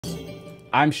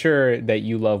I'm sure that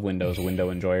you love Windows, window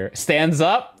enjoyer. Stands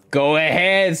up. Go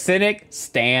ahead, Cynic.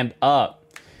 Stand up.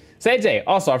 Say Jay.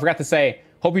 Also, I forgot to say,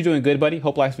 hope you're doing good, buddy.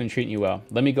 Hope life's been treating you well.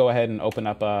 Let me go ahead and open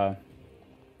up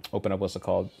what's it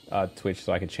called? Twitch,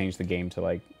 so I can change the game to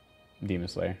like Demon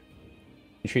Slayer.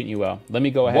 Treating you well. Let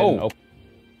me go ahead and open.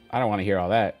 I don't want to hear all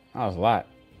that. That was a lot.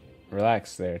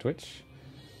 Relax there, Twitch.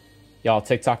 Y'all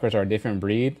TikTokers are a different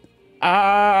breed.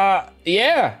 Yeah.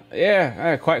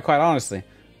 Quite honestly.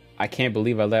 I can't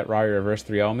believe I let Rari reverse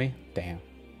 3-0 me. Damn.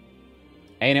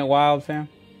 Ain't it wild, fam?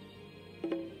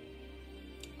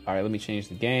 All right, let me change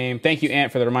the game. Thank you,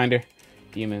 Ant, for the reminder.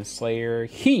 Demon Slayer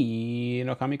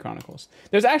Hinokami Chronicles.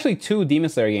 There's actually 2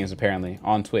 Demon Slayer games, apparently,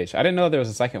 on Twitch. I didn't know there was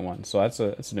a second one, so that's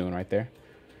a new one right there.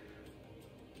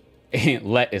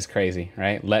 Let is crazy,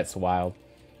 right? Let's wild.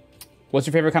 What's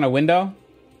your favorite kind of window?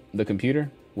 The computer?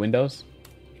 Windows?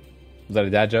 Was that a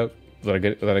dad joke? Was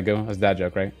that a good one? That's a dad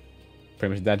joke, right?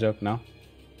 Pretty much a dad joke? No?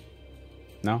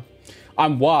 No?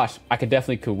 I'm washed. I could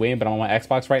win, but I'm on my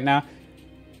Xbox right now.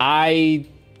 I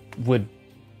would...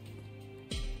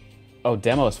 Oh,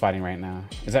 Demo is fighting right now.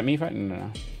 Is that me fighting?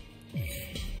 No.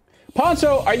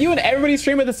 Poncho, are you in everybody's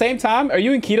stream at the same time? Are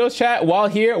you in Keto's chat while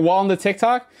on the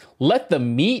TikTok? Let the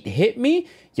meat hit me.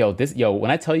 Yo, when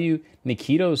I tell you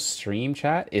Nikito's stream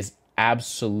chat is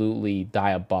absolutely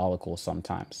diabolical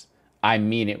sometimes. I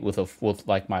mean it with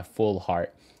like my full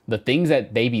heart. The things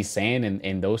that they be saying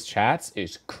in those chats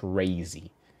is crazy.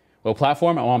 What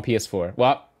platform? I'm on PS4.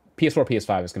 Well, PS4,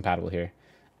 PS5 is compatible here.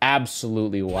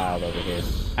 Absolutely wild over here.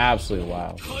 Absolutely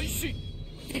wild.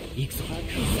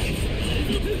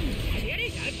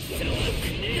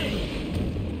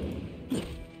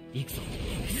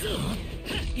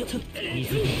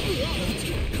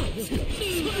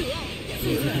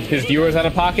 His viewers out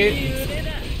of pocket?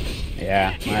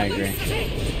 Yeah, I agree.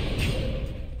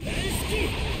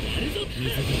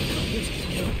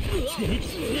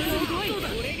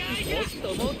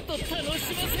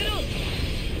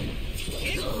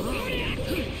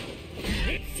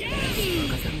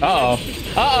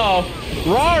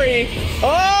 Rari!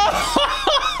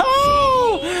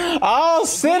 Oh,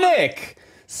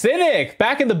 Cynic,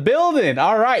 back in the building.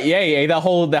 All right, yeah, that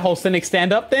whole Cynic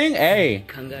stand up thing. Hey,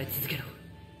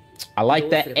 I like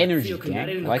that energy,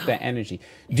 gang. I like that energy.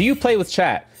 Do you play with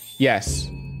chat? Yes.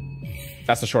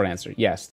 That's the short answer. Yes.